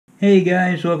Hey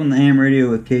guys, welcome to Ham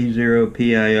Radio with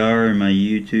K0PIR and my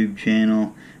YouTube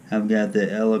channel. I've got the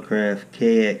Elecraft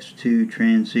KX2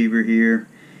 transceiver here,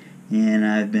 and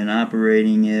I've been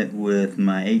operating it with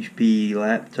my HP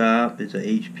laptop. It's a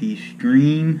HP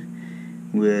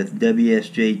Stream with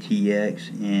WSJT-X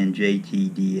and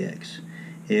JT-X.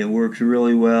 It works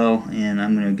really well, and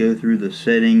I'm going to go through the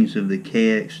settings of the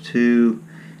KX2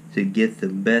 to get the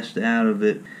best out of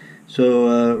it.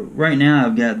 So right now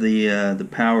I've got the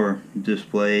power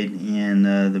displayed, and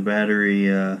the battery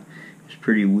is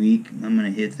pretty weak. I'm going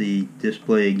to hit the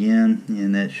display again,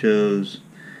 and that shows,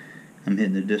 I'm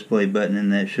hitting the display button,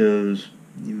 and that shows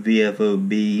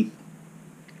VFOB.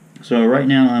 So right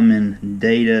now I'm in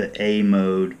data A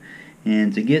mode,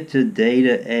 and to get to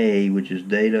data A, which is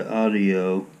data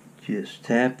audio, just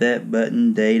tap that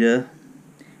button, data,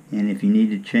 and if you need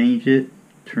to change it,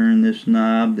 turn this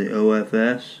knob, the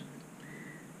OFS.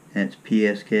 That's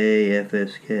PSK,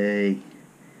 FSK,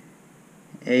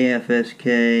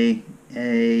 AFSK,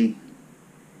 A,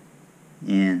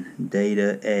 and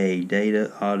data A,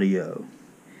 data audio.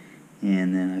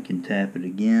 And then I can tap it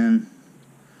again,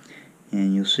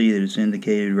 and you'll see that it's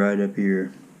indicated right up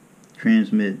here,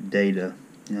 transmit data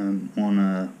on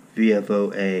a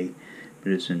VFO-A,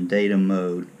 but it's in data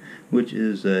mode, which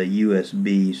is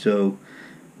USB. So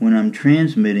when I'm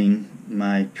transmitting,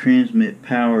 my transmit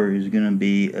power is going to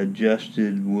be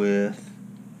adjusted with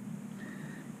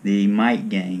the mic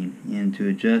gain, and to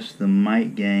adjust the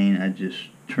mic gain I just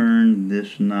turn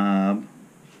this knob,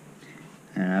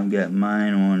 and I've got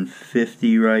mine on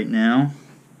 50 right now.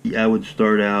 I would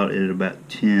start out at about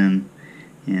 10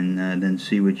 and then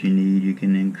see what you need. You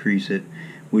can increase it.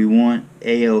 We want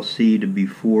ALC to be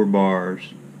 4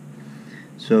 bars.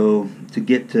 So to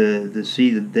get to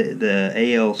see the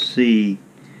ALC,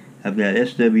 I've got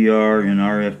SWR and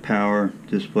RF power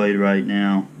displayed right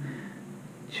now.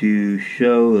 To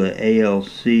show the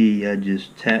ALC, I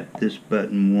just tap this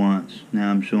button once.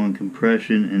 Now I'm showing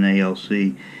compression and ALC.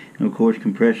 And of course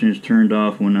compression is turned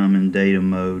off when I'm in data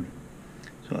mode.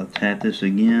 So I'll tap this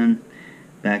again,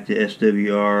 back to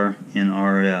SWR and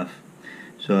RF.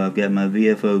 So I've got my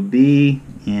VFOB,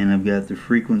 and I've got the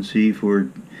frequency for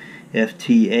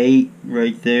FT8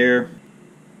 right there.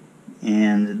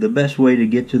 And the best way to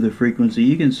get to the frequency,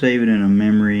 you can save it in a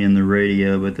memory in the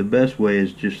radio, but the best way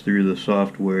is just through the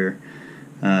software,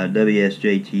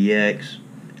 WSJT-X.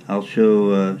 I'll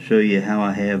show you how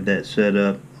I have that set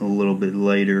up a little bit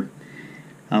later.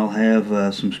 I'll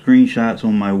have some screenshots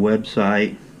on my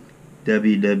website,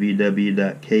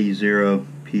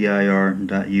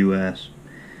 www.k0pir.us.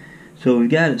 So we've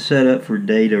got it set up for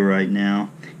data right now,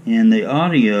 and the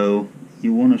audio,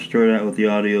 you want to start out with the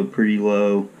audio pretty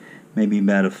low, maybe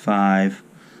about a 5,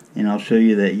 and I'll show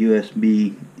you that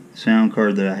USB sound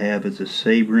card that I have. It's a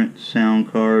Sabrent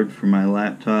sound card for my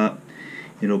laptop.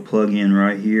 It'll plug in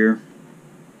right here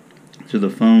to the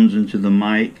phones and to the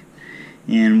mic.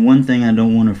 And one thing I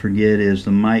don't want to forget is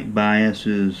the mic bias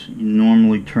is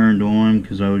normally turned on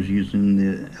because I was using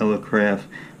the Elecraft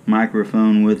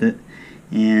microphone with it,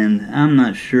 and I'm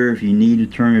not sure if you need to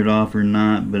turn it off or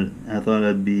not, but I thought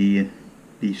I'd be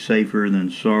safer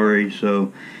than sorry.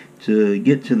 So to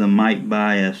get to the mic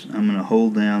bias, I'm going to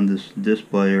hold down this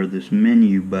display or this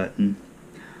menu button,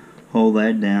 hold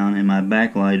that down, and my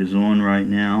backlight is on right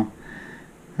now.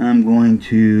 I'm going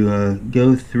to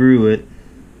go through it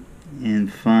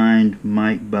and find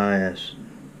mic bias,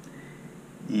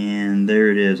 and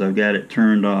there it is. I've got it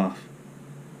turned off.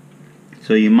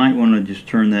 So you might want to just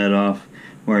turn that off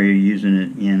while you're using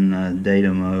it in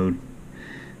data mode.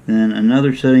 Then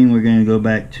another setting we're going to go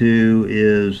back to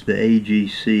is the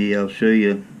AGC. I'll show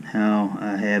you how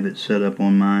I have it set up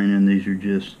on mine, and these are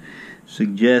just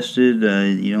suggested.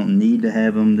 You don't need to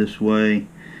have them this way,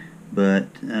 but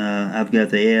I've got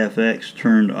the AFX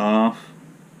turned off,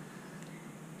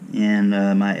 and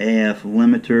my AF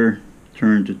limiter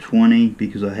turned to 20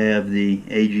 because I have the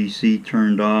AGC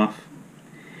turned off,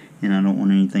 and I don't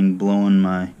want anything blowing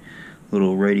my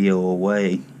little radio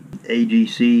away.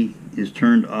 AGC is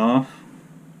turned off,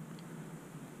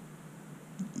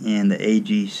 and the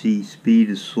AGC speed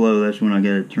is slow. That's when I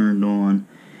got it turned on,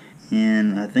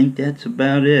 and I think that's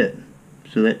about it.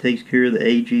 So that takes care of the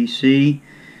AGC.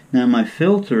 Now my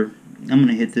filter, I'm going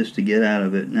to hit this to get out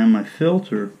of it. Now my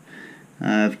filter,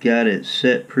 I've got it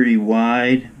set pretty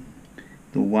wide,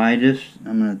 the widest.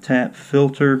 I'm going to tap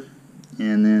filter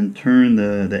and then turn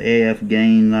the AF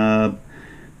gain knob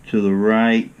to the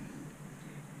right,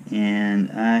 and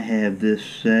I have this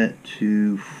set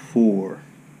to 4,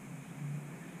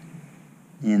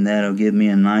 and that'll give me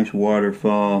a nice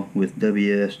waterfall with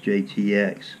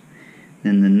WSJT-X.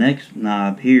 Then the next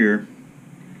knob here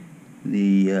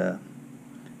the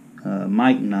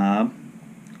mic knob.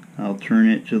 I'll turn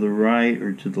it to the right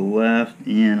or to the left,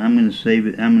 and I'm going to save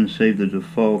it. I'm going to save the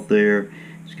default there.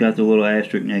 It's got the little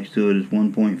asterisk next to it. It's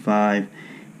 1.5.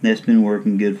 That's been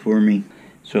working good for me.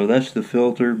 So that's the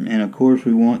filter, and of course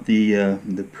we want the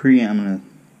preamp. I'm going to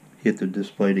hit the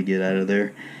display to get out of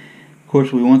there. Of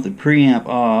course we want the preamp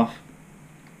off,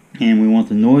 and we want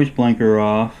the noise blinker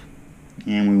off,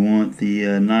 and we want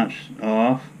the notch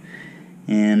off,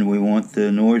 and we want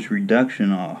the noise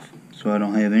reduction off. So I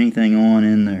don't have anything on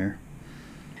in there.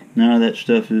 None of that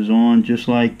stuff is on. Just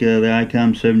like the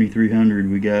Icom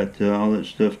 7300, we got all that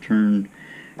stuff turned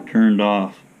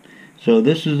off. So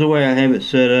this is the way I have it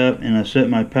set up, and I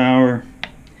set my power.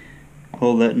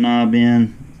 Hold that knob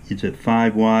in. It's at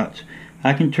 5 watts.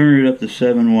 I can turn it up to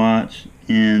 7 watts,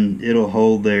 and it'll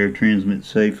hold there, transmit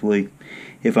safely.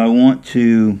 If I want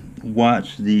to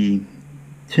watch the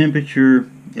temperature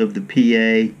of the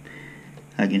PA,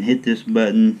 I can hit this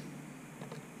button.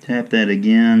 Tap that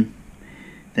again.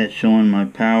 That's showing my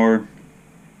power.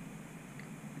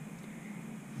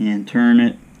 And turn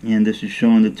it, and this is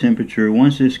showing the temperature.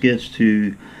 Once this gets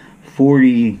to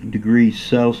 40 degrees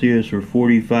Celsius or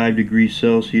 45 degrees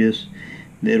Celsius,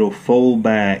 it'll fold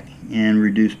back and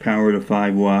reduce power to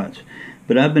 5 watts.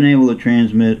 But I've been able to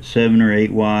transmit 7 or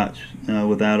 8 watts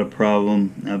without a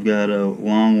problem. I've got a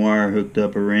long wire hooked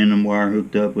up, a random wire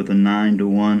hooked up with a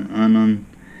 9-to-1 unknown,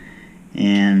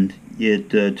 and it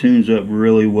tunes up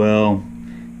really well,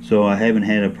 so I haven't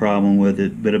had a problem with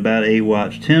it. But about 8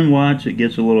 watts, 10 watts, it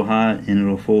gets a little hot and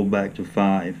it'll fold back to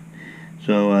 5.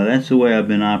 So that's the way I've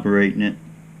been operating it.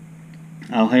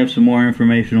 I'll have some more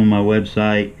information on my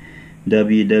website,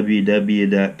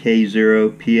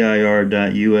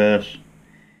 www.k0pir.us.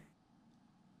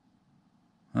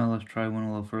 Well, let's try one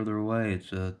a little further away.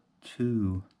 It's a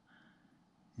 2,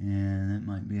 and it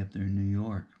might be up there in New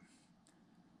York.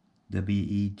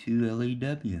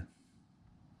 WE2LEW.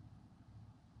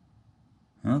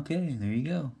 Okay, there you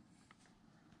go.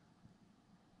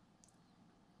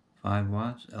 5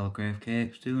 watts, Elecraft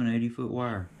KX2, and 80-foot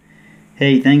wire.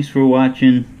 Hey, thanks for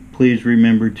watching. Please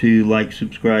remember to like,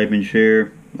 subscribe, and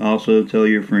share. Also, tell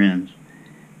your friends.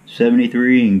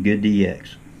 73 and good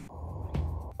DX.